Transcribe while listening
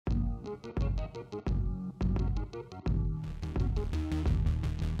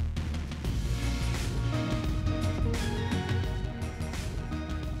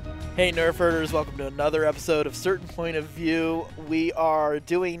Hey Nerf Herders, welcome to another episode of Certain Point of View. We are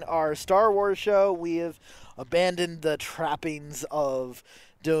doing our Star Wars show. We have abandoned the trappings of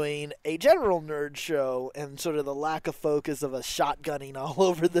doing a general nerd show and sort of the lack of focus of a shotgunning all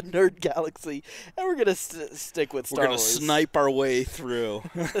over the nerd galaxy. And we're going to stick with Star Wars. We're going to snipe our way through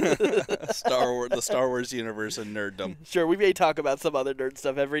the Star Wars universe and nerddom. Sure, we may talk about some other nerd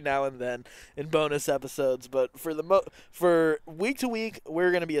stuff every now and then in bonus episodes, but for week to week,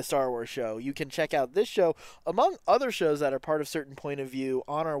 we're going to be a Star Wars show. You can check out this show, among other shows that are part of Certain Point of View,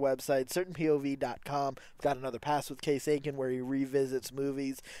 on our website, certainpov.com. We've got Another Pass with Case Aiken, where he revisits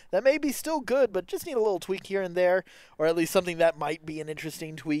movies that may be still good, but just need a little tweak here and there, or at least something that might be an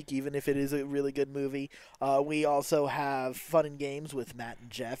interesting tweak, even if it is a really good movie. We also have Fun and Games with Matt and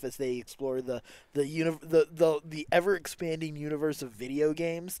Jeff as they explore the ever-expanding universe of video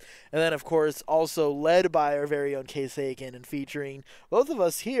games. And then, of course, also led by our very own Case Aiken and featuring both of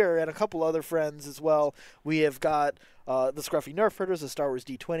us here and a couple other friends as well. We have got the Scruffy Nerf Herders, a Star Wars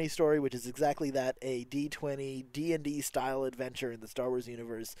D20 story, which is exactly that, a D20 D&D style adventure in the Star Wars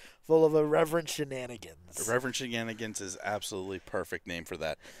universe, full of irreverent shenanigans. Irreverent shenanigans is absolutely perfect name for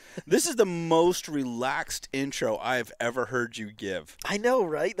that. This is the most relaxed intro I've ever heard you give. I know,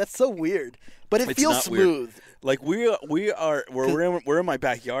 right? That's so weird, but it feels smooth. Weird. Like we're in my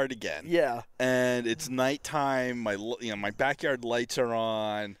backyard again. Yeah, and it's nighttime. My backyard lights are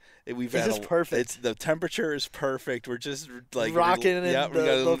on. It's just perfect. The temperature is perfect. We're just like rocking in the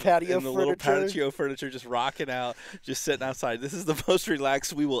little patio furniture. Little patio furniture, just rocking out, just sitting outside. This is the most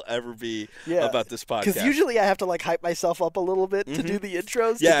relaxed we will ever be about this podcast. Because usually I have to like hype myself up a little bit to do the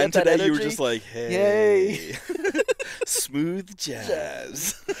intros. Yeah, to and get today that you energy. were just like, hey, smooth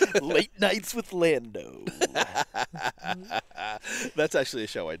jazz, late nights with Lando. That's actually a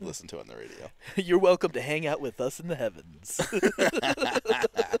show I'd listen to on the radio. You're welcome to hang out with us in the heavens.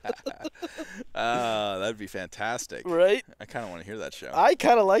 That'd be fantastic, right? I kind of want to hear that show. I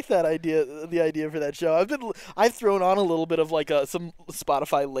kind of like that idea. The idea for that show. I've thrown on a little bit of like some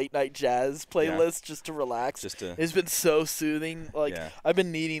Spotify late night jazz playlist just to relax. It's been so soothing. Like I've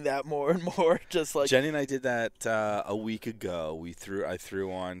been needing that more and more. Just like Jenny and I did that a week ago. I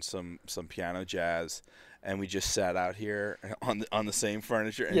threw on some piano jazz. And we just sat out here on the same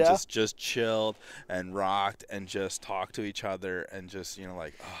furniture and just chilled and rocked and just talked to each other and just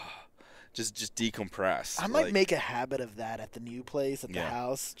just decompress. I might make a habit of that at the new place at the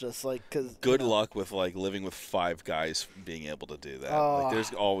house, just like because. Good luck with like living with 5 guys being able to do that. Like,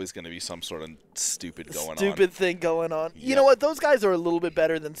 there's always going to be some sort of stupid thing going on. You know what? Those guys are a little bit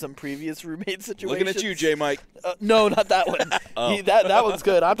better than some previous roommate situations. Looking at you, J. Mike. No, not that one. That one's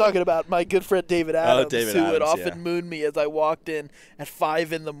good. I'm talking about my good friend David Adams, who would often moon me as I walked in at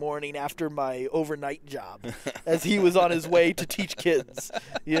 5 in the morning after my overnight job, as he was on his way to teach kids.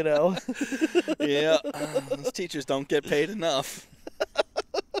 You know. Yeah, those teachers don't get paid enough.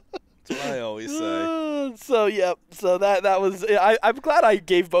 That's what I always say. So that was. I'm glad I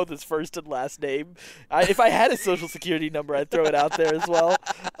gave both his first and last name. If I had his social security number, I'd throw it out there as well.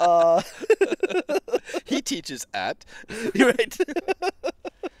 He teaches at. You're right.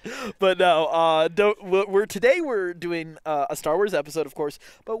 But no, today we're doing a Star Wars episode, of course.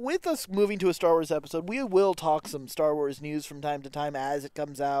 But with us moving to a Star Wars episode, we will talk some Star Wars news from time to time as it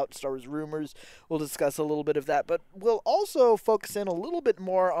comes out. Star Wars rumors. We'll discuss a little bit of that, but we'll also focus in a little bit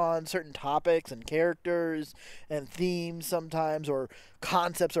more on certain topics and characters and themes sometimes, or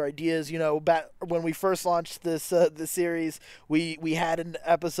concepts or ideas. You know, back when we first launched this series, we had an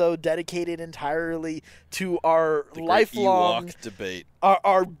episode dedicated entirely to our lifelong Ewok debate.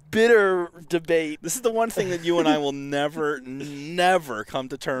 Our bitter debate. This is the one thing that you and I will never come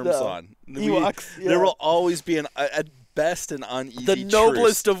to terms on. Ewoks, There will always be at best an uneasy the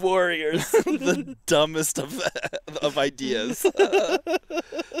noblest of warriors. The dumbest of ideas.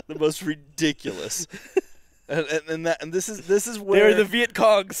 The most ridiculous. And this is where they're the Viet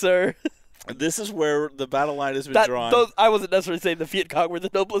Cong, sir. This is where the battle line has been drawn. I wasn't necessarily saying the Viet Cong were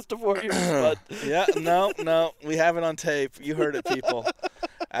the noblest of warriors, but no, we have it on tape. You heard it, people.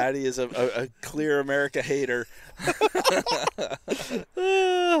 Addy is a clear America hater.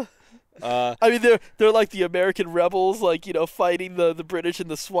 I mean, they're like the American rebels, like, you know, fighting the British in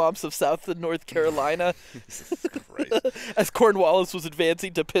the swamps of South and North Carolina. As Cornwallis was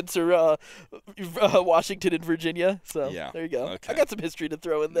advancing to pincer Washington and Virginia. So there you go. Okay. I got some history to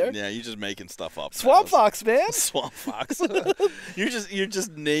throw in there. Yeah, you're just making stuff up. Swamp Fox, man. Swamp Fox. You're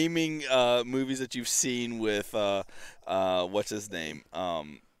just naming movies that you've seen with what's his name?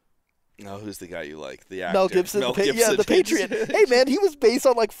 No, who's the guy you like? The actor. Mel Gibson. Gibson. The Patriot. Hey, man, he was based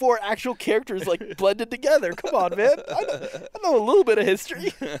on like 4 actual characters like blended together. Come on, man. I know a little bit of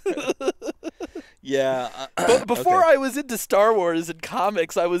history. Yeah. But before I was into Star Wars and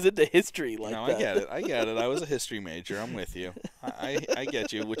comics, I was into history like no, that. I get it. I was a history major. I'm with you. I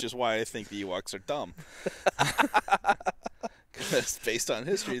get you, which is why I think the Ewoks are dumb. Because based on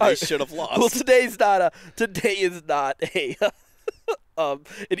history, they should have lost. Well, today is not a an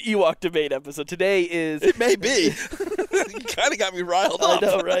Ewok debate episode. Today is... It may be. You kind of got me riled up. I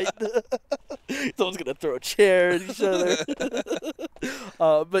know, right? Someone's going to throw a chair at each other.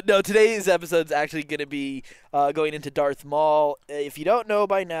 But no, today's episode is actually going to be going into Darth Maul. If you don't know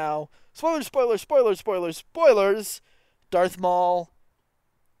by now, spoilers, Darth Maul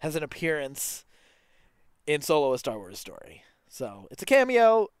has an appearance in Solo: A Star Wars Story. So it's a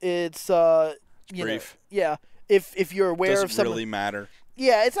cameo. It's brief. Yeah. If you're aware Doesn't of something, really matter.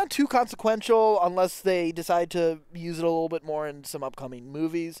 Yeah, it's not too consequential unless they decide to use it a little bit more in some upcoming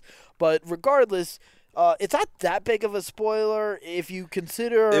movies. But regardless, it's not that big of a spoiler if you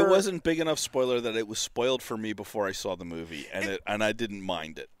consider. It wasn't big enough spoiler that it was spoiled for me before I saw the movie, and I didn't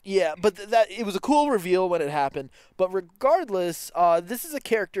mind it. Yeah, but that it was a cool reveal when it happened. But regardless, this is a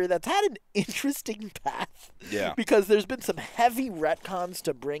character that's had an interesting path. Yeah. Because there's been some heavy retcons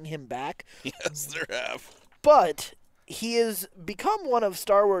to bring him back. Yes, there have. But he has become one of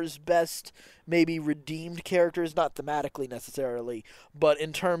Star Wars' best, maybe redeemed characters, not thematically necessarily, but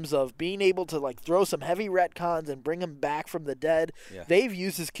in terms of being able to like throw some heavy retcons and bring him back from the dead. Yeah. They've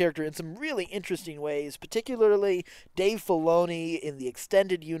used his character in some really interesting ways, particularly Dave Filoni in the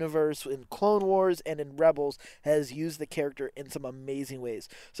extended universe, in Clone Wars and in Rebels, has used the character in some amazing ways.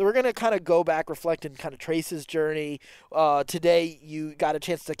 So we're going to kind of go back, reflect, and kind of trace his journey. Today you got a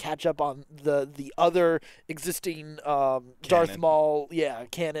chance to catch up on the other existing Darth Maul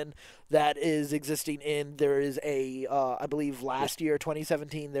canon that is existing in. There is a I believe last year,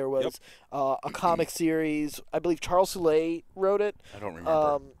 2017, there was a comic series. I believe Charles Soule wrote it. I don't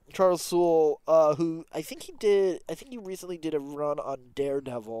remember. Charles Soule, who I think he recently did a run on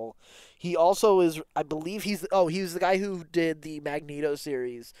Daredevil. He also is, I believe he was the guy who did the Magneto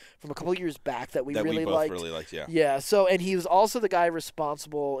series from a couple years back that we really both liked. really liked, yeah. Yeah, so, and he was also the guy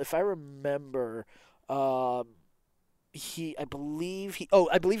responsible, if I remember, I believe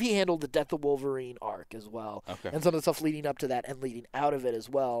he handled the Death of Wolverine arc as well, and some of the stuff leading up to that and leading out of it as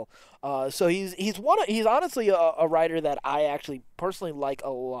well. So he's honestly a writer that I actually personally like a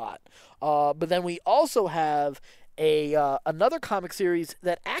lot. But then we also have another comic series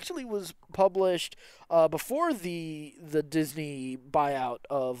that actually was published before the Disney buyout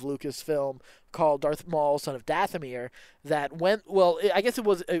of Lucasfilm, called Darth Maul, Son of Dathomir. That went I guess it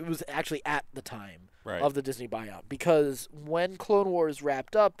was actually at the time of the Disney buyout, because when Clone Wars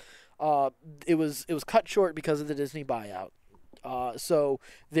wrapped up, it was cut short because of the Disney buyout. So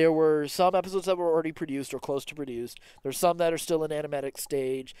there were some episodes that were already produced or close to produced. There's some that are still in animatic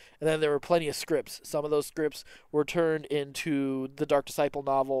stage, and then there were plenty of scripts. Some of those scripts were turned into the Dark Disciple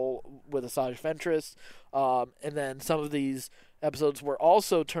novel with Asajj Ventress, and then some of these episodes were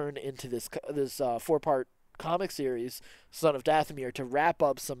also turned into this 4-part comic series, Son of Dathomir, to wrap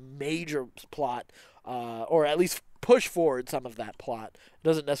up some major plot, or at least push forward some of that plot. It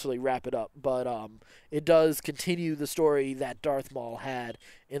doesn't necessarily wrap it up, but it does continue the story that Darth Maul had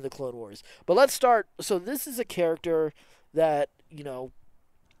in the Clone Wars. But let's start. So this is a character that,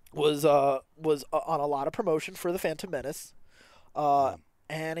 was on a lot of promotion for the Phantom Menace,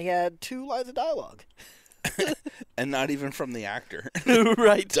 and he had 2 lines of dialogue. And not even from the actor.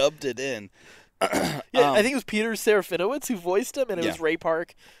 Right. Dubbed it in. I think it was Peter Serafinowicz who voiced him, and it was Ray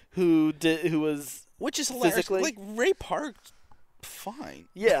Park who was... Which is hilarious. Physically. Like, Ray Park, fine.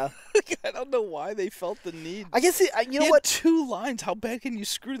 Yeah. I don't know why they felt the need. I guess, you know He what? had 2 lines. How bad can you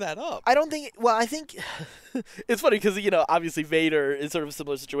screw that up? I don't think... Well, I think... It's funny because, obviously Vader is sort of a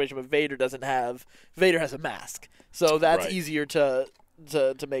similar situation, but Vader has a mask. So that's easier to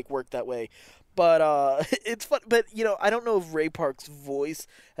make work that way. But it's fun. But, I don't know if Ray Park's voice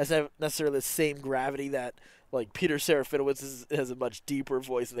has necessarily the same gravity that... Like, Peter Serafinowicz has a much deeper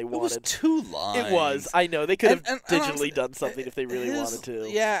voice than they wanted. It was 2 lines. It was. I know. They could have digitally done something if they really wanted to.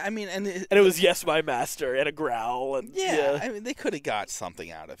 Yeah, I mean... And it was, "Yes, my master," and a growl. And, I mean, they could have got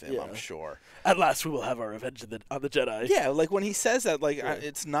something out of him, I'm sure. At last we will have our revenge on the Jedi. Yeah, like, when he says that, like,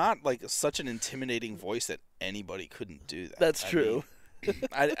 it's not, like, such an intimidating voice that anybody couldn't do that. That's true.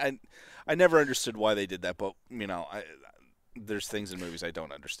 I never understood why they did that, but, there's things in movies I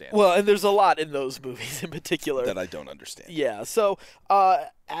don't understand. Well, and there's a lot in those movies in particular that I don't understand. Yeah. So,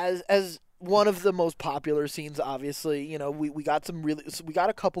 as one of the most popular scenes, obviously. You know, we got we got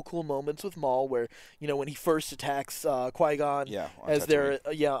a couple cool moments with Maul where, you know, when he first attacks Qui-Gon as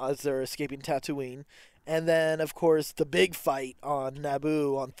they're escaping Tatooine. And then, of course, the big fight on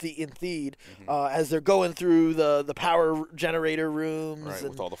Naboo in Theed, as they're going through the power generator rooms. Right,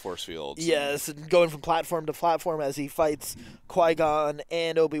 with all the force fields. Yes, and going from platform to platform as he fights Qui-Gon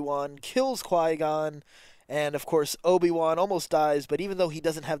and Obi-Wan, kills Qui-Gon. And, of course, Obi-Wan almost dies, but even though he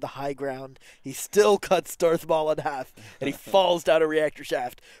doesn't have the high ground, he still cuts Darth Maul in half, and he falls down a reactor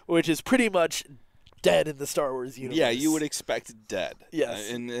shaft, which is pretty much dead in the Star Wars universe. Yeah, you would expect dead.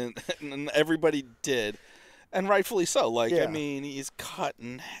 Yes. And everybody did. And rightfully so. Like, I mean, he's cut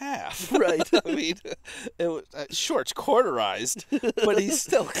in half. Right. I mean, it was, sure, it's quarterized, but he's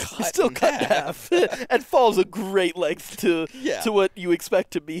still cut in half. And falls a great length to what you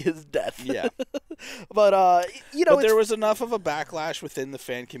expect to be his death. Yeah. But, you know, but there was enough of a backlash within the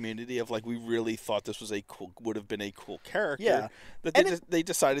fan community of, like, we really thought this was would have been a cool character. That they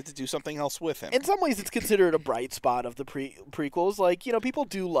decided to do something else with him. In some ways, it's considered a bright spot of the prequels. Like, you know, people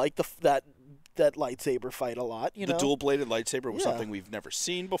do like that lightsaber fight a lot. You know, the dual-bladed lightsaber was something we've never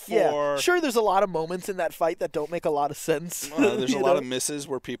seen before. Yeah. Sure, there's a lot of moments in that fight that don't make a lot of sense. There's a lot of misses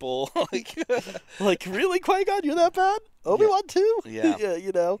where people like really, Qui-Gon, you're that bad? Obi-Wan too? Yeah. Yeah,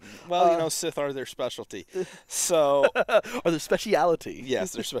 you know. Well, you know, Sith are their specialty. So are their speciality?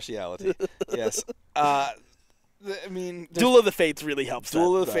 Yes, their speciality. Yes. I mean, Duel of the Fates really helps.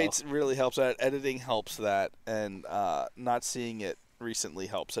 Duel of the Fates really helps that. Editing helps that, and not seeing it recently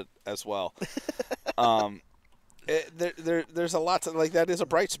helps it as well. There's a lot to like. That is a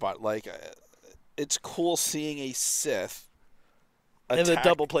bright spot. Like, it's cool seeing a Sith in the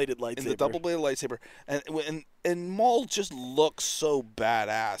double-bladed lightsaber. In the double-bladed lightsaber, and Maul just looks so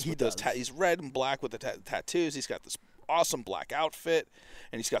badass. He does. He's red and black with the tattoos. He's got this awesome black outfit,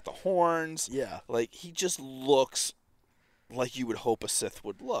 and he's got the horns. Yeah, like he just looks like you would hope a Sith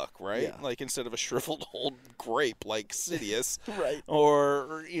would look, right? Yeah. Like instead of a shriveled old grape like Sidious, right?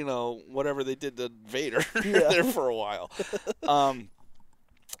 Or you know whatever they did to Vader there for a while.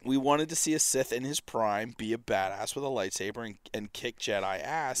 We wanted to see a Sith in his prime be a badass with a lightsaber and kick Jedi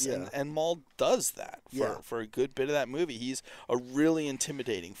ass, and Maul does that for a good bit of that movie. He's a really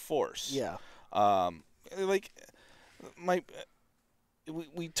intimidating force. Yeah.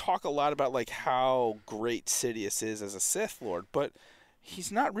 We talk a lot about like how great Sidious is as a Sith Lord, but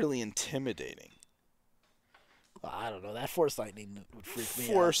he's not really intimidating. I don't know. That Force lightning would freak me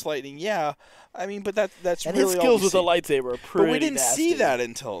out. Force lightning, yeah. I mean, but that's and really his skills with the lightsaber are pretty. But we didn't nasty. see that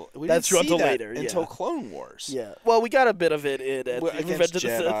until later. Until Clone Wars. Yeah. Well, we got a bit of it in against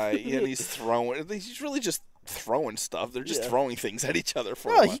Jedi, and he's throwing. He's really just throwing stuff. They're just throwing things at each other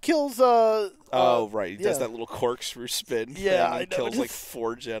for a while. He kills. Oh right, he does that little corkscrew spin. Yeah, and kills like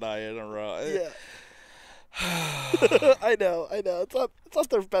 4 Jedi in a row. Yeah. I know. It's not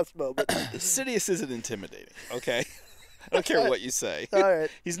their best moment. Sidious isn't intimidating. Okay. I don't care what you say. All right.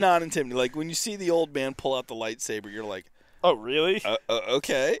 He's not intimidating. Like when you see the old man pull out the lightsaber, you're like, "Oh, really?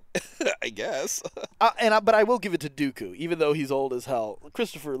 Okay, I guess." But I will give it to Dooku, even though he's old as hell.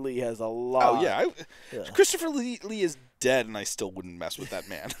 Christopher Lee has a lot. Oh yeah, Christopher Lee is dead, and I still wouldn't mess with that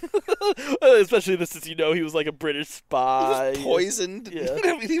man. Especially since he was like a British spy. He was poisoned. Yeah.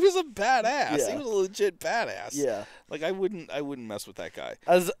 I mean, he was a badass. Yeah. He was a legit badass. Yeah. Like I wouldn't mess with that guy.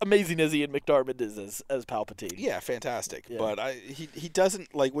 As amazing as Ian McDiarmid is as Palpatine. Yeah, fantastic. Yeah. But he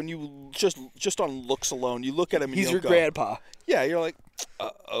doesn't like when you just on looks alone, you look at him and he's your grandpa. Yeah, you're like,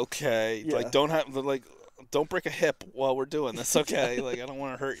 okay, like don't break a hip while we're doing this, okay? Like I don't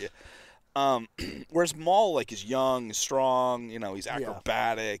want to hurt you. Whereas Maul is young, strong, he's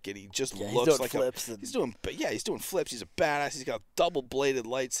acrobatic, and he just looks like he's doing flips. He's a badass. He's got a double-bladed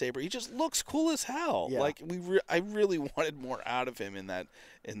lightsaber. He just looks cool as hell. Yeah. Like I really wanted more out of him in that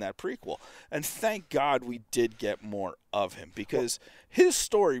prequel, and thank God we did get more of him because his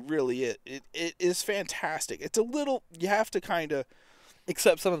story really it is fantastic. It's a little you have to kind of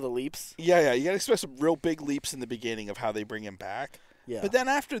accept some of the leaps. Yeah, you got to expect some real big leaps in the beginning of how they bring him back. Yeah. But then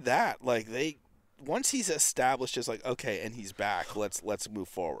after that, once he's established as okay, and he's back, let's move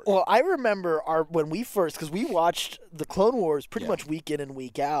forward. Well, I remember when we first, because we watched the Clone Wars pretty much week in and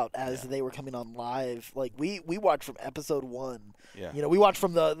week out as they were coming on live. Like we watched from episode 1. Yeah. We watched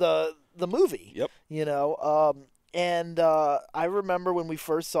from the movie. Yep. And I remember when we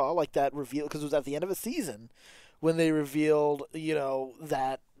first saw that reveal, because it was at the end of a season when they revealed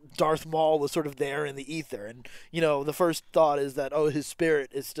that Darth Maul was sort of there in the ether, and the first thought is that his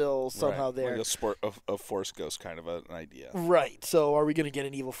spirit is still somehow there, like a Force ghost kind of an idea. Right. So are we going to get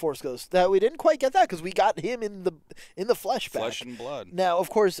an evil Force ghost? That we didn't quite get that because we got him in the flesh back. Flesh and blood. Now, of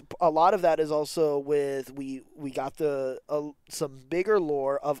course, a lot of that is also with we got some bigger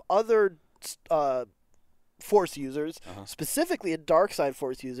lore of other Force users, specifically a dark side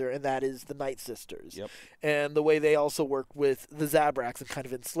Force user, and that is the Night Sisters. Yep. And the way they also work with the Zabraks and kind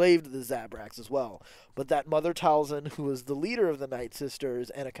of enslaved the Zabraks as well. But that Mother Talzin, who was the leader of the Night Sisters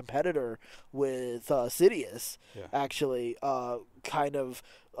and a competitor with Sidious, actually kind of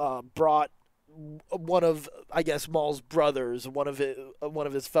brought one of, I guess, Maul's brothers, one of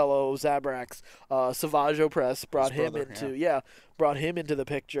his fellow Zabraks, Savage Opress, brought him into the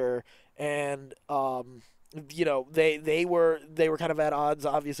picture, and they were kind of at odds,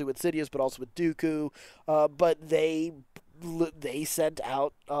 obviously, with Sidious, but also with Dooku, but they sent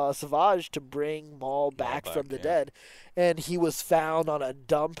out Savage to bring Maul back from the dead, and he was found on a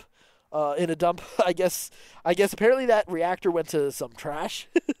dump. I guess apparently that reactor went to some trash.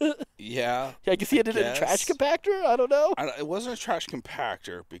 Yeah. I guess he ended in a trash compactor? I don't know. It wasn't a trash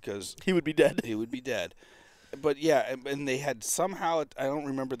compactor because he would be dead. He would be dead. But yeah, and they had somehow, I don't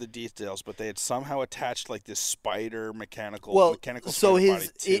remember the details, but they had somehow attached like this spider mechanical so spider body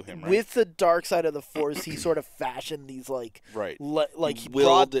to him, right? With the dark side of the Force, he sort of fashioned these like he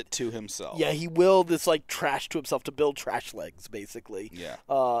willed it to himself. Yeah, he willed this like trash to himself to build trash legs, basically. Yeah.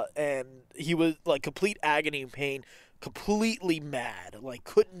 And he was like complete agony and pain, completely mad,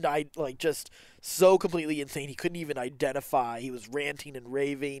 just so completely insane he couldn't even identify. He was ranting and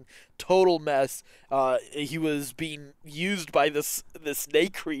raving, total mess. He was being used by the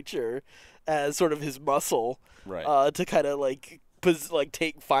snake creature as sort of his muscle, right? To kind of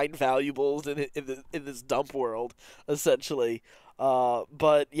find valuables in this dump world, essentially.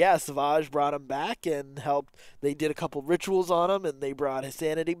 But yeah, Savage brought him back and helped. They did a couple rituals on him, and they brought his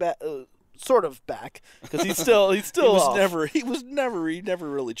sanity back. Sort of back, because he never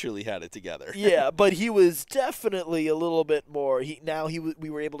really truly had it together. Yeah, but he was definitely a little bit more. We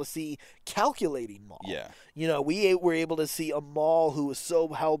were able to see calculating Maul. Yeah, we were able to see a Maul who was so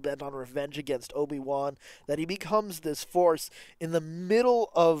hell bent on revenge against Obi-Wan that he becomes this force in the middle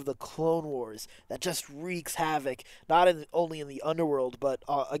of the Clone Wars that just wreaks havoc, not only in the underworld, but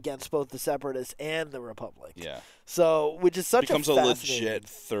against both the Separatists and the Republic. Yeah. So, which is such becomes a legit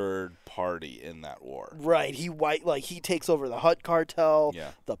third party in that war. Right. He takes over the Hutt cartel,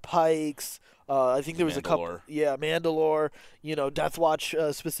 the Pikes. I think there was a couple. Yeah, Mandalore. Death Watch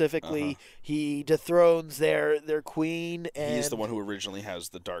specifically. He dethrones their queen, and he's the one who originally has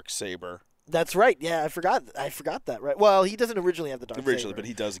the dark saber. That's right. Yeah, I forgot that. Right. Well, he doesn't originally have the dark saber, but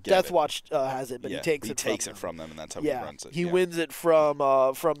he does get Death it. Watch has it, but he takes it from them, and that's how he runs it. He wins it from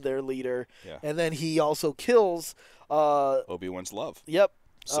their leader, and then he also kills Obi-Wan's love. Yep.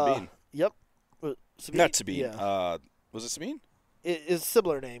 Sabine. Yep. Sabine. Not Sabine. Yeah. Was it Sabine? Is a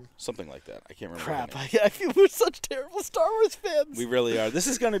similar name. Something like that. I can't remember. Crap! I feel we're such terrible Star Wars fans. We really are. This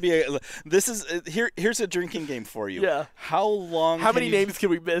is going to be here's a drinking game for you. Yeah. How many names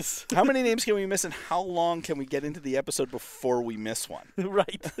can we miss? How many names can we miss, and how long can we get into the episode before we miss one?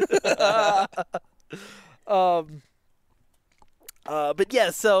 Right. But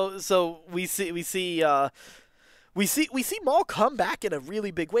yeah. So we see Maul come back in a really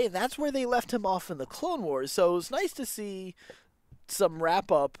big way, and that's where they left him off in the Clone Wars. So it was nice to see some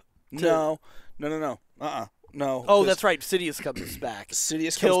wrap up. No. No. Oh, that's right. Sidious comes back.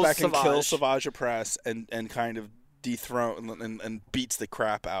 Sidious comes back and kills Savage Opress and kind of dethrone and beats the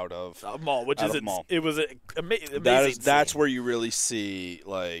crap out of Maul, Maul. It was an amazing. That's where you really see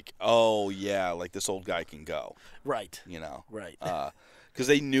like this old guy can go. Right. Right. Because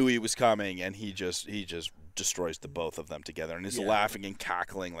they knew he was coming, and he just destroys the both of them together, and is laughing and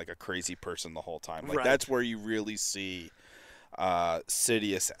cackling like a crazy person the whole time. That's where you really see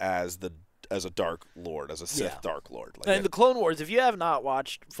Sidious as a Dark Lord, as a Sith Dark Lord. And the Clone Wars, if you have not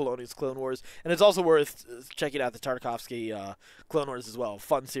watched Filoni's Clone Wars, and it's also worth checking out the Tartakovsky Clone Wars as well,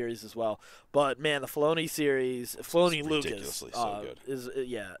 fun series as well. But man, the Filoni series, Filoni Lucas, so good.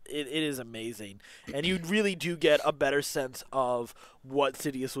 It is amazing, and you really do get a better sense of what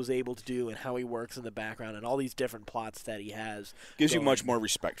Sidious was able to do and how he works in the background and all these different plots that he has. Gives you much more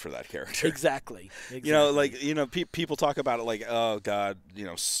respect for that character. Exactly. People talk about it like, oh God,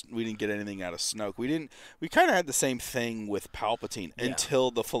 we didn't get anything out of Snoke. We kind of had the same thing with Palpatine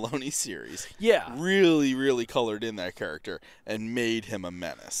until the Filoni series. Yeah. Really, really colored in that character and made him a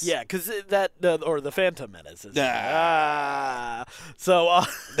menace. Yeah, because or the Phantom Menace. So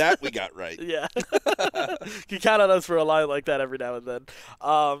that we got right. Yeah. You count on us for a line like that every now and then. then.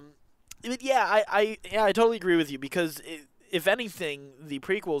 But yeah, I totally agree with you because if anything, the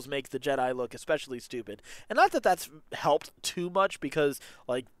prequels make the Jedi look especially stupid, and not that that's helped too much because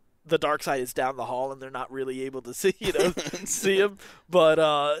like the dark side is down the hall and they're not really able to see see him, but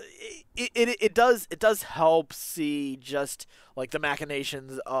it does help see just like the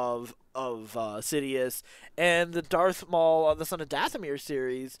machinations of Sidious, and the Darth Maul, the Son of Dathomir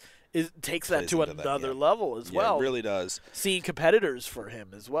series takes that to another level as well. It really does. Seeing competitors for him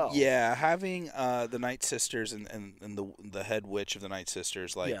as well. Yeah, having the Night Sisters and the head witch of the Night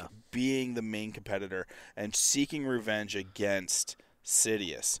Sisters being the main competitor and seeking revenge against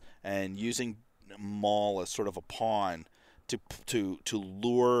Sidious and using Maul as sort of a pawn to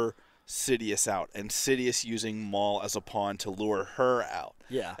lure Sidious out, and Sidious using Maul as a pawn to lure her out.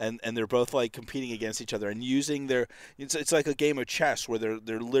 Yeah. And they're both like competing against each other and using their it's like a game of chess where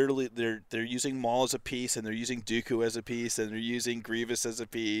they're literally using Maul as a piece, and they're using Dooku as a piece, and they're using Grievous as a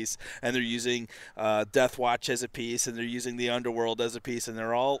piece, and they're using Death Watch as a piece, and they're using the Underworld as a piece, and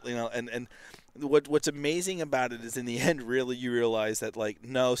they're all, and what's amazing about it is in the end, really, you realize that, like,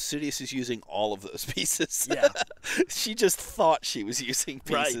 no, Sidious is using all of those pieces. Yeah. She just thought she was using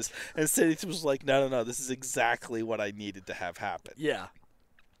pieces. Right. And Sidious was like, no, this is exactly what I needed to have happen. Yeah.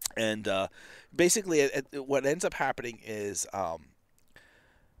 And basically, what ends up happening is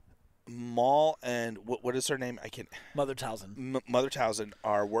Maul and what is her name? Mother Talzin. Mother Talzin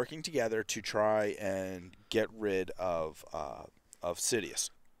are working together to try and get rid of Sidious.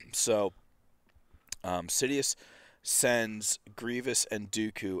 So Sidious sends Grievous and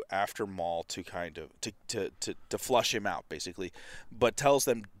Dooku after Maul to kind of to flush him out, basically, but tells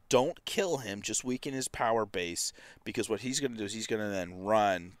them, don't kill him, just weaken his power base, because what he's going to do is he's going to then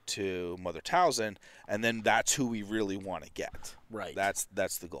run to Mother Talzin, and then that's who we really want to get. Right. That's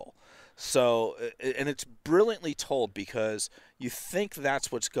the goal. So, and it's brilliantly told because you think that's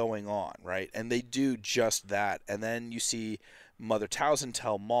what's going on, right? And they do just that, and then you see Mother Talzin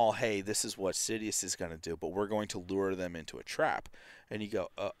tell Maul, hey, this is what Sidious is going to do, but we're going to lure them into a trap. And you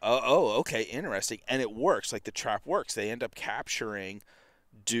go, oh, okay, interesting. And it works. Like, the trap works. They end up capturing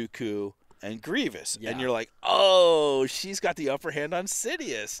Dooku and Grievous. Yeah. And you're like, oh, she's got the upper hand on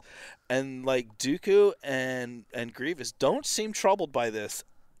Sidious. And, like, Dooku and Grievous don't seem troubled by this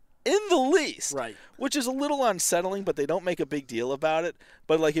in the least. Right. Which is a little unsettling, but they don't make a big deal about it.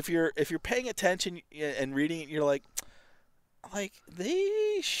 But, like, if you're paying attention and reading it, you're like,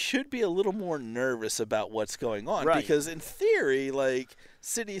 they should be a little more nervous about what's going on. Right. Because in theory, like,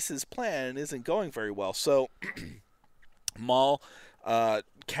 Sidious's plan isn't going very well. So Maul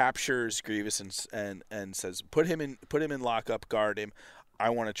captures Grievous and says, put him in lockup, guard him. I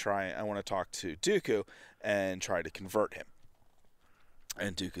want to talk to Dooku and try to convert him.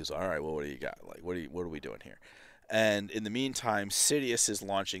 And Dooku's, all right, well, what do you got? Like, what are we doing here? And in the meantime, Sidious is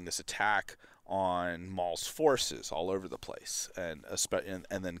launching this attack on Maul's forces all over the place, and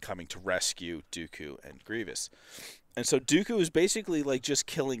then coming to rescue Dooku and Grievous. And so Dooku is basically like just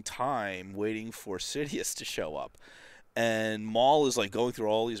killing time, waiting for Sidious to show up. And Maul is like going through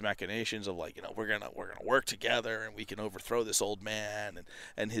all these machinations of like, we're gonna work together and we can overthrow this old man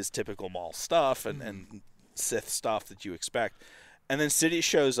and his typical Maul stuff and Sith stuff that you expect. And then Sidious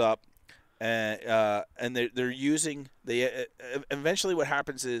shows up, and eventually what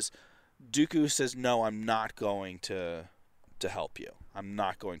happens is Dooku says, no, I'm not going to help you. I'm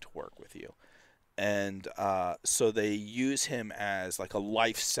not going to work with you. And so they use him as like a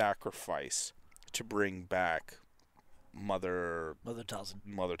life sacrifice to bring back Mother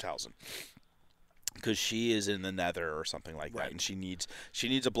Talzin. Because she is in the Nether or something like that, and she needs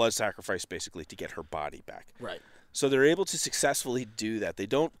a blood sacrifice basically to get her body back. Right. So they're able to successfully do that. They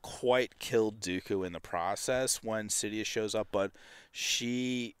don't quite kill Dooku in the process when Sidious shows up, but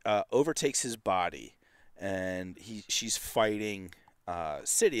she overtakes his body, and she's fighting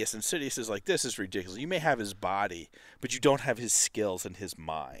Sidious, and Sidious is like, this is ridiculous. You may have his body, but you don't have his skills and his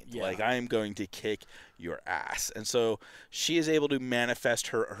mind. Yeah. Like, I am going to kick your ass. And so she is able to manifest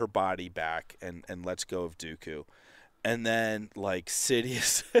her body back and lets go of Dooku. And then, like,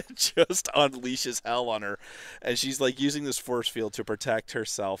 Sidious just unleashes hell on her, and she's like using this force field to protect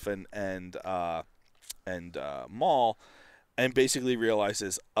herself and Maul, and basically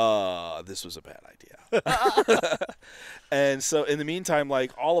realizes, this was a bad idea. And so in the meantime,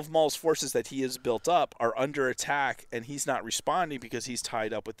 like, all of Maul's forces that he has built up are under attack, and he's not responding because he's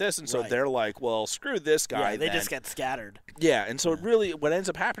tied up with this. And so they're like, well, screw this guy. Yeah, they just get scattered. Yeah, and so really what ends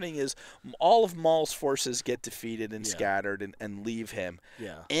up happening is all of Maul's forces get defeated and scattered and leave him.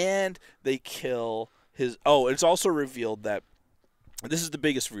 Yeah. And they kill his... Oh, it's also revealed that... This is the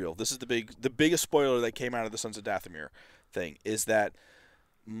biggest reveal. This is the biggest spoiler that came out of the Sons of Dathomir. thing is that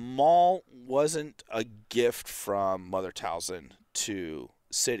Maul wasn't a gift from Mother Talzin to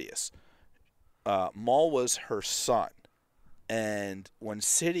Sidious. Maul was her son, and when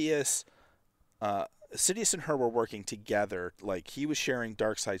Sidious and her were working together, like he was sharing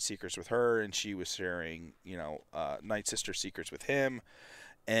dark side secrets with her, and she was sharing, Night Sister secrets with him.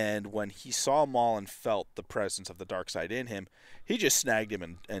 And when he saw Maul and felt the presence of the dark side in him, he just snagged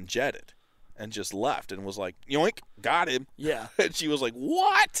him and jetted. And just left and was like, yoink, got him. Yeah. And she was like,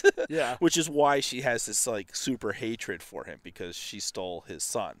 what? Yeah. Which is why she has this like super hatred for him, because she stole his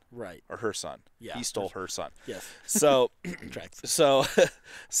son. Right. Or her son. Yeah. He stole her son. Yes. So,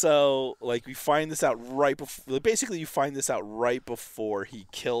 so like we find this out right before, basically you find this out right before he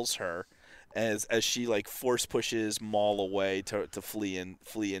kills her, as she like force pushes Maul away to flee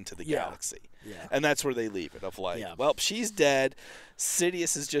into the galaxy. Yeah. And that's where they leave it, of like, well, she's dead.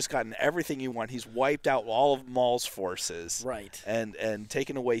 Sidious has just gotten everything he wants. He's wiped out all of Maul's forces. Right. And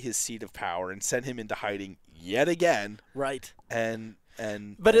taken away his seat of power and sent him into hiding yet again. Right.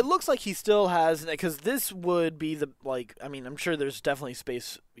 But it looks like he still has, because this would be I'm sure there's definitely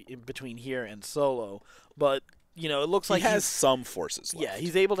space in between here and Solo, but it looks like he has some forces left. Yeah,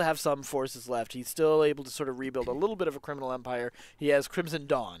 he's able to have some forces left. He's still able to sort of rebuild a little bit of a criminal empire. He has Crimson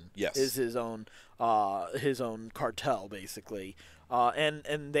Dawn. Yes. Is his own cartel, basically.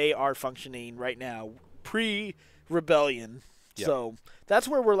 And they are functioning right now pre-rebellion. Yep. So that's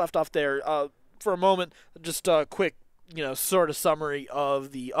where we're left off there. For a moment, just a quick sort of summary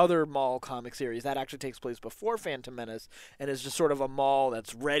of the other Maul comic series. That actually takes place before Phantom Menace and is just sort of a Maul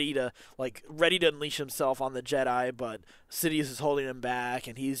that's ready to unleash himself on the Jedi, but Sidious is holding him back,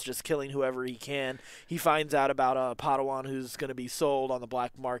 and he's just killing whoever he can. He finds out about a Padawan who's going to be sold on the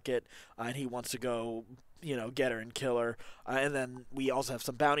black market, and he wants to go get her and kill her. And then we also have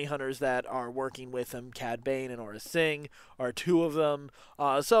some bounty hunters that are working with him. Cad Bane and Aura Singh are two of them.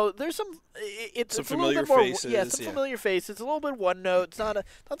 So there's some familiar faces. Yeah, some familiar faces. It's a little bit one note. It's not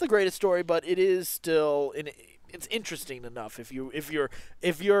the greatest story, but it is still it's interesting enough if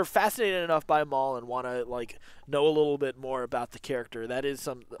you're fascinated enough by Maul and want to know a little bit more about the character. That is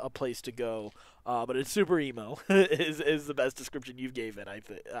a place to go. But it's super emo is the best description you've gave it. I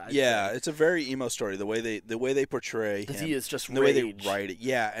think. Yeah, it's a very emo story. The way they portray him, he is just the way they write it.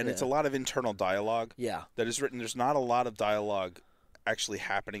 Yeah, and it's a lot of internal dialogue. Yeah, that is written. There's not a lot of dialogue actually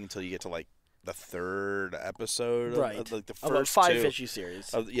happening until you get to the third episode, right? Of the first of a 5-issue series.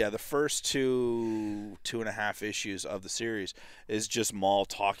 The first two and a half issues of the series is just Maul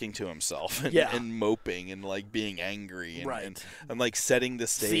talking to himself and moping and being angry and setting the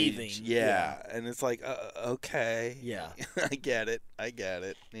stage. Seething. Yeah, and it's okay. Yeah, I get it.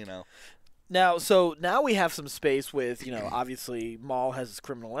 Now we have some space with, obviously Maul has his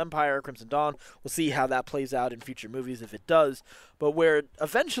criminal empire, Crimson Dawn. We'll see how that plays out in future movies if it does. But where it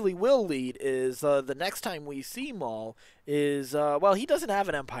eventually will lead is the next time we see Maul is, he doesn't have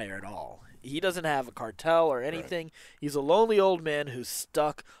an empire at all. He doesn't have a cartel or anything. Right. He's a lonely old man who's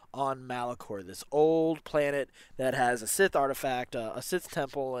stuck on Malachor, this old planet that has a Sith artifact, a Sith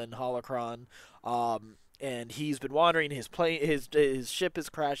temple and holocron. And he's been wandering. His ship has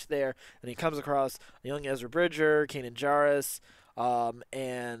crashed there, and he comes across a young Ezra Bridger, Kanan Jarrus,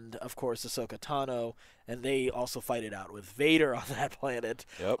 and of course Ahsoka Tano, and they also fight it out with Vader on that planet.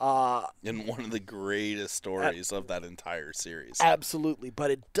 Yep. In one of the greatest stories of that entire series. Absolutely, but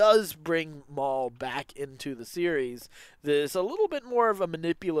it does bring Maul back into the series. There's a little bit more of a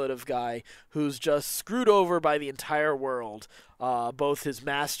manipulative guy who's just screwed over by the entire world. Both his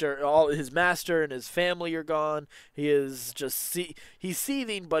master and his family are gone. He is just he's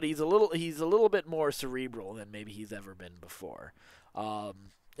seething, but he's a little bit more cerebral than maybe he's ever been before.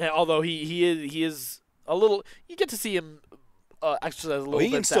 Although he is a little, you get to see him exercise a little bit.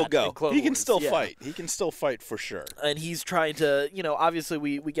 He can still go. He can still yeah. fight. He can still fight for sure. And he's trying to, obviously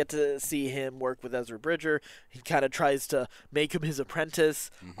we get to see him work with Ezra Bridger. He kind of tries to make him his apprentice.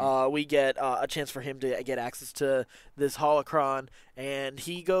 Mm-hmm. We get a chance for him to get access to this holocron, and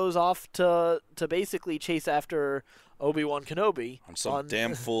he goes off to basically chase after Obi-Wan Kenobi on some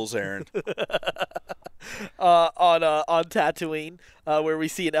damn fool's errand. On Tatooine, where we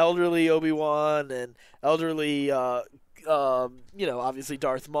see an elderly Obi-Wan and elderly obviously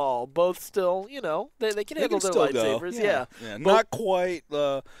Darth Maul, both still, they can handle their lightsabers. Yeah. Not quite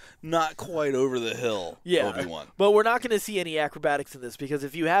over the hill. Yeah. Obi-Wan. But we're not going to see any acrobatics in this, because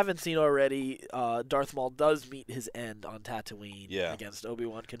if you haven't seen already, Darth Maul does meet his end on Tatooine against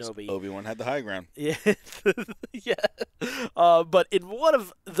Obi-Wan Kenobi. Obi-Wan had the high ground. Yeah. Yeah. But in one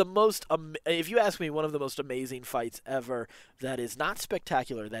of the most, if you ask me, one of the most amazing fights ever, that is not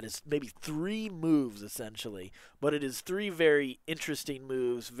spectacular, that is maybe 3 moves essentially, but it is three very interesting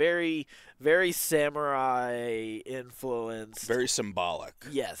moves, very, very samurai influenced. Very symbolic.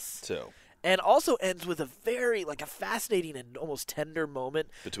 Yes. Too. And also ends with a very, a fascinating and almost tender moment.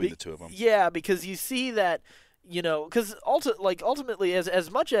 Between the two of them. Yeah, because you see that, because ultimately, as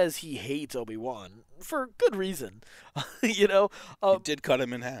much as he hates Obi-Wan, for good reason, He did cut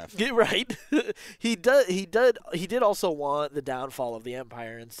him in half. Right. He did also want the downfall of the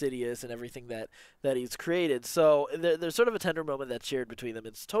Empire and Sidious and everything that he's created. So there's sort of a tender moment that's shared between them.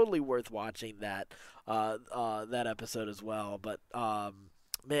 It's totally worth watching that episode as well. But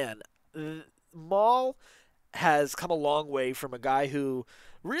man, Maul has come a long way from a guy who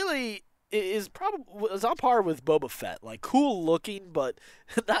really is on par with Boba Fett. Cool looking, but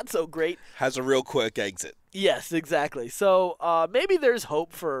not so great. Has a real quick exit. Yes, exactly. So maybe there's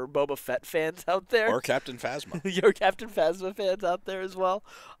hope for Boba Fett fans out there. Or Captain Phasma. Your Captain Phasma fans out there as well.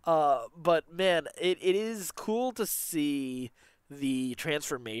 But, man, it is cool to see the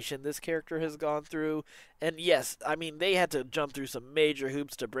transformation this character has gone through. And, yes, I mean, they had to jump through some major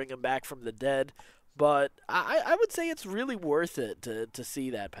hoops to bring him back from the dead. But I would say it's really worth it to see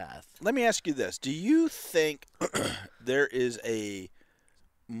that path. Let me ask you this. Do you think there is a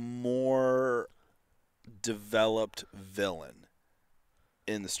more developed villain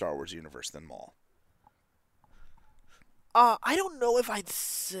in the Star Wars universe than Maul? I don't know if I'd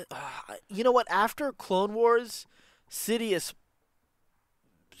say... you know what? After Clone Wars, Sidious...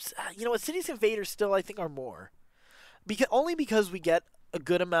 Sidious and Vader still, I think, are more. Only because we get a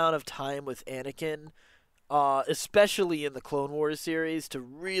good amount of time with Anakin, especially in the Clone Wars series, to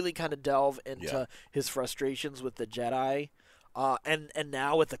really kind of delve into his frustrations with the Jedi. And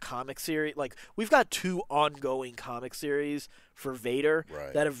now with the comic series, we've got 2 ongoing comic series for Vader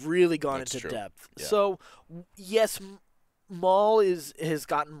that have really gone into depth. Yeah. So, yes, Maul has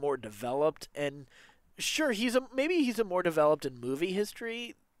gotten more developed, and sure, maybe he's a more developed in movie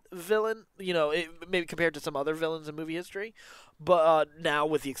history villain, maybe compared to some other villains in movie history, but now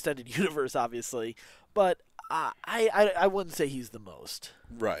with the extended universe, obviously. But I wouldn't say he's the most.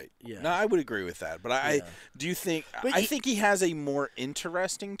 Right. Yeah. No, I would agree with that. But do you think? I think he has a more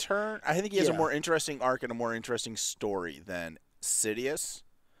interesting turn. I think he has a more interesting arc and a more interesting story than Sidious.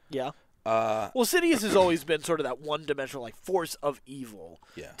 Yeah. Well, Sidious has always been sort of that one-dimensional, force of evil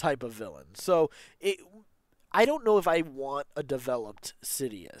type of villain. So I don't know if I want a developed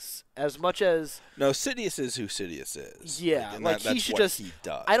Sidious as much as... No, Sidious is who Sidious is. Yeah, he should just... He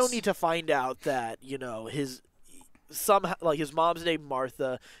does. I don't need to find out that, his mom's named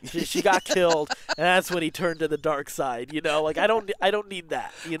Martha, she got killed, and that's when he turned to the dark side, I don't need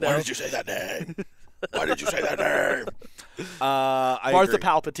that, Why did you say that name? Why did you say that name? Martha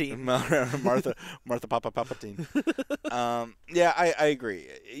Palpatine. Martha Papa Palpatine. I agree.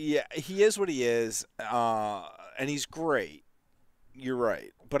 Yeah, he is what he is, and he's great. You're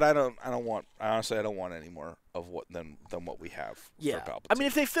right, but I don't want any more of than what we have. Yeah, for Palpatine. I mean,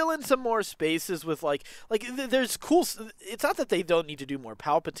 if they fill in some more spaces with there's cool. It's not that they don't need to do more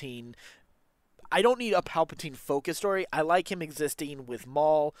Palpatine. I don't need a Palpatine focus story. I like him existing with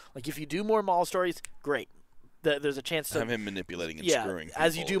Maul. If you do more Maul stories, great. There's a chance to have him manipulating and screwing people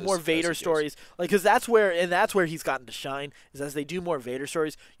as you do more Vader stories. Because that's where he's gotten to shine. Is as they do more Vader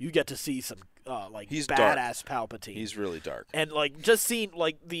stories, you get to see some he's badass dark. Palpatine. He's really dark. And just seeing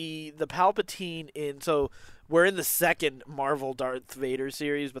the Palpatine in we're in the second Marvel Darth Vader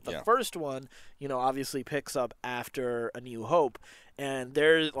series, but the first one, obviously picks up after A New Hope, and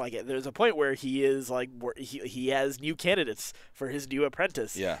there's a point where he is he has new candidates for his new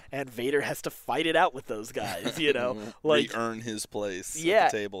apprentice, and Vader has to fight it out with those guys, earn his place at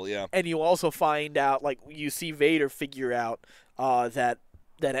the table, and you also find out you see Vader figure out that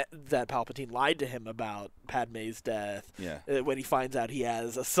Palpatine lied to him about Padme's death. When he finds out he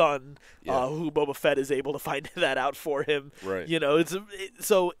has a son, who Boba Fett is able to find that out for him. Right.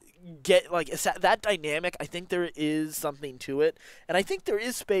 That dynamic. I think there is something to it, and I think there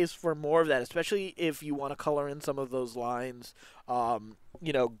is space for more of that, especially if you want to color in some of those lines.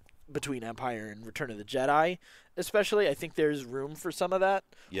 Between Empire and Return of the Jedi, especially, I think there's room for some of that.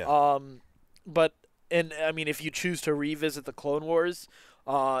 Yeah. If you choose to revisit the Clone Wars.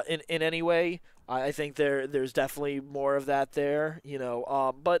 In any way, I think there's definitely more of that there,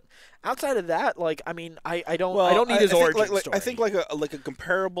 But outside of that, I don't need his origin story. I think a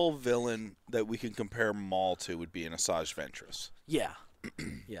comparable villain that we can compare Maul to would be an Asajj Ventress. Yeah,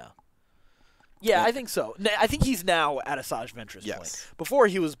 yeah, I think so. I think he's now at Asajj Ventress point. Before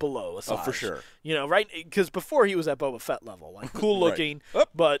he was below Asajj. Oh, for sure. Right? Because before he was at Boba Fett level, cool looking, right.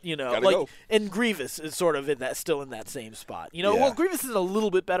 But Gotta go. and Grievous is sort of still in that same spot. Yeah. Well, Grievous is in a little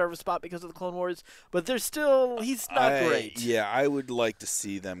bit better of a spot because of the Clone Wars, but he's not great. Yeah, I would like to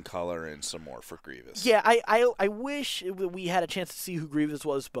see them color in some more for Grievous. Yeah, I wish we had a chance to see who Grievous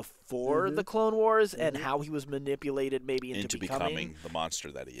was before the Clone Wars and how he was manipulated maybe into becoming the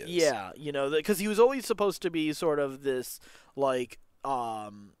monster that he is. Yeah, because he was always supposed to be sort of this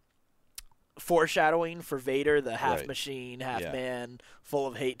foreshadowing for Vader, the half machine, half man, full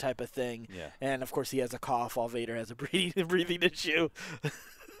of hate type of thing. Yeah. And of course he has a cough while Vader has a breathing issue.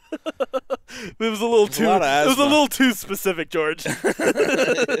 It was a little too specific, George.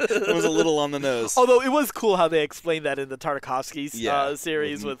 It was a little on the nose. Although it was cool how they explained that in the Tartakovsky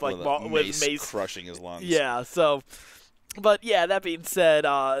series with Mace crushing his lungs. Yeah, so. But yeah, that being said,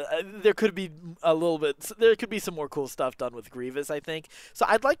 there could be some more cool stuff done with Grievous, I think. So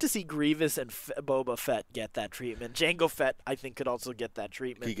I'd like to see Grievous and Boba Fett get that treatment. Jango Fett, I think, could also get that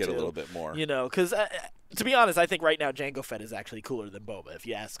treatment. He get a little bit more. Because to be honest, I think right now Jango Fett is actually cooler than Boba, if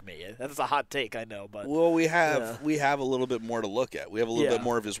you ask me. That's a hot take, I know, but we have a little bit more to look at. We have a little bit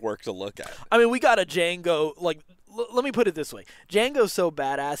more of his work to look at. I mean, we got a Jango let me put it this way. Jango's so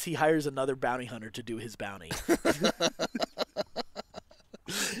badass, he hires another bounty hunter to do his bounty.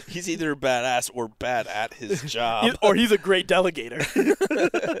 He's either badass or bad at his job. Or he's a great delegator.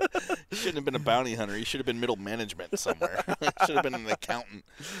 He shouldn't have been a bounty hunter. He should have been middle management somewhere. Should have been an accountant.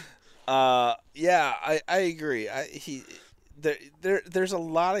 Yeah, I agree. There's a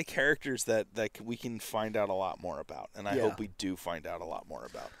lot of characters that we can find out a lot more about, and I hope we do find out a lot more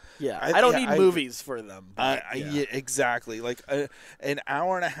about. Yeah, I don't need movies for them. Yeah, exactly. Like an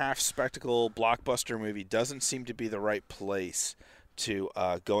hour-and-a-half spectacle blockbuster movie doesn't seem to be the right place to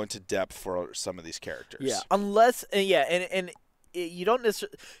go into depth for some of these characters. Yeah, unless and you don't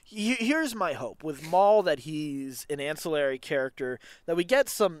necessarily. Here's my hope with Maul, that he's an ancillary character that we get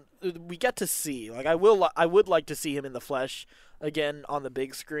to see. Like I would like to see him in the flesh again on the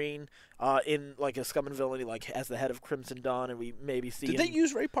big screen, in like a Scum and Villainy, like as the head of Crimson Dawn, and we maybe see. Did they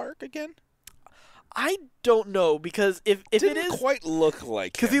use Ray Park again? I don't know, because if it is quite look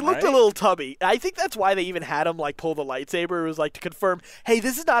like, because he looked a little tubby. I think that's why they even had him like pull the lightsaber. It was like to confirm, hey,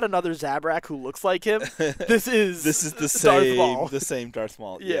 this is not another Zabrak who looks like him. This is the Darth Maul. same Darth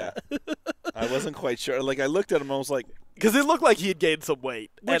Maul. Yeah. I wasn't quite sure. Like I looked at him, I was like, because it looked like he had gained some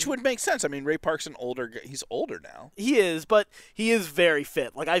weight, which would make sense. I mean, Ray Park's an older guy. He's older now. He is, but he is very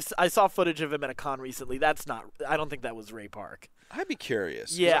fit. Like I saw footage of him at a con recently. I don't think that was Ray Park. I'd be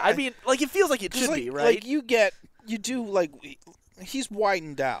curious. Yeah, I mean, like it feels like it should be, right? Like he's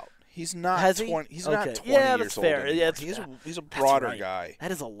widened out. He's not 20. He's not 20 yeah, years that's fair. old. Yeah, he's a broader right. guy.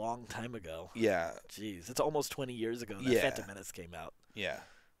 That is a long time ago. Yeah. Jeez, it's almost 20 years ago that Phantom Menace came out. Yeah.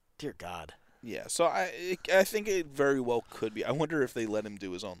 Dear God. Yeah, so I think it very well could be. I wonder if they let him do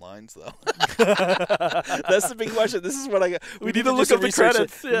his own lines, though. That's the big question. This is what I got. We need to look up the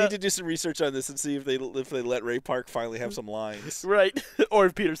credits. We need to do some research on this and see if they let Ray Park finally have some lines. Right. Or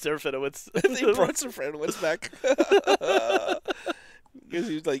if Peter Serafinowicz. They brought Serafinowicz back. Because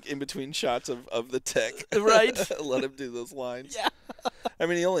he was like in between shots of the tech. Right. Let him do those lines. Yeah. I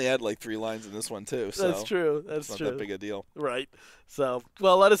mean, he only had like 3 lines in this one, too. So that's true. That's not true. that big a deal. Right. So,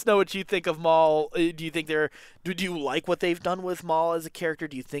 well, let us know what you think of Maul. Do you like what they've done with Maul as a character?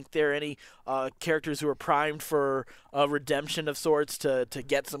 Do you think there are any characters who are primed for a redemption of sorts to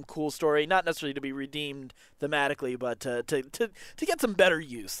get some cool story? Not necessarily to be redeemed thematically, but to get some better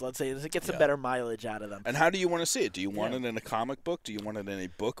use, let's say, to get some better mileage out of them. And how do you want to see it? Do you want it in a comic book? Do you want it in a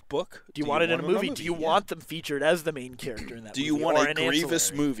book? Do you want it in a movie? Do you want them featured as the main character in that movie? Do you want a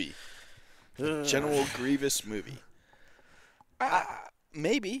Grievous movie? General Grievous movie?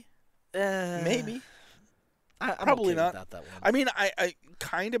 Maybe. Maybe. I'm Probably okay not. Without that one. I mean, I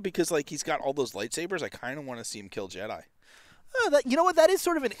kind of, because like he's got all those lightsabers, I kind of want to see him kill Jedi. You know what? That is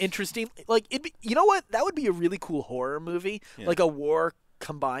sort of an interesting. Like, you know what? That would be a really cool horror movie, like a war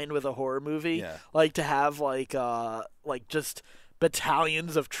combined with a horror movie. Yeah. Like to have like just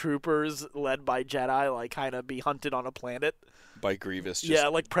battalions of troopers led by Jedi, like kind of be hunted on a planet By Grievous. Yeah,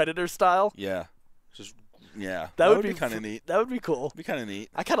 like Predator style. Yeah. Just. Yeah, that would be kind of neat. That would be cool. Be kind of neat.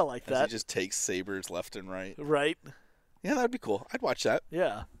 I kind of like that. He just takes sabers left and right. Right. Yeah, that would be cool. I'd watch that.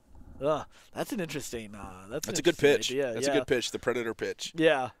 Yeah. That's an interesting. That's a good pitch. Idea. That's a good pitch. The Predator pitch.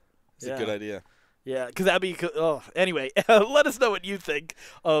 Yeah. It's a good idea. Yeah, because that'd be anyway, let us know what you think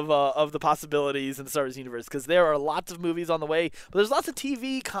of the possibilities in the Star Wars universe, because there are lots of movies on the way, but there's lots of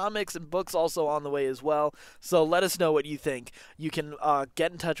TV, comics, and books also on the way as well. So let us know what you think. You can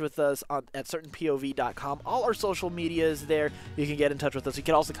get in touch with us at certainpov.com. All our social media is there. You can get in touch with us. You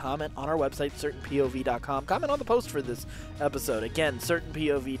can also comment on our website, certainpov.com. Comment on the post for this episode. Again,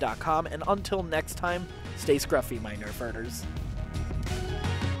 certainpov.com. And until next time, stay scruffy, my nerf herders.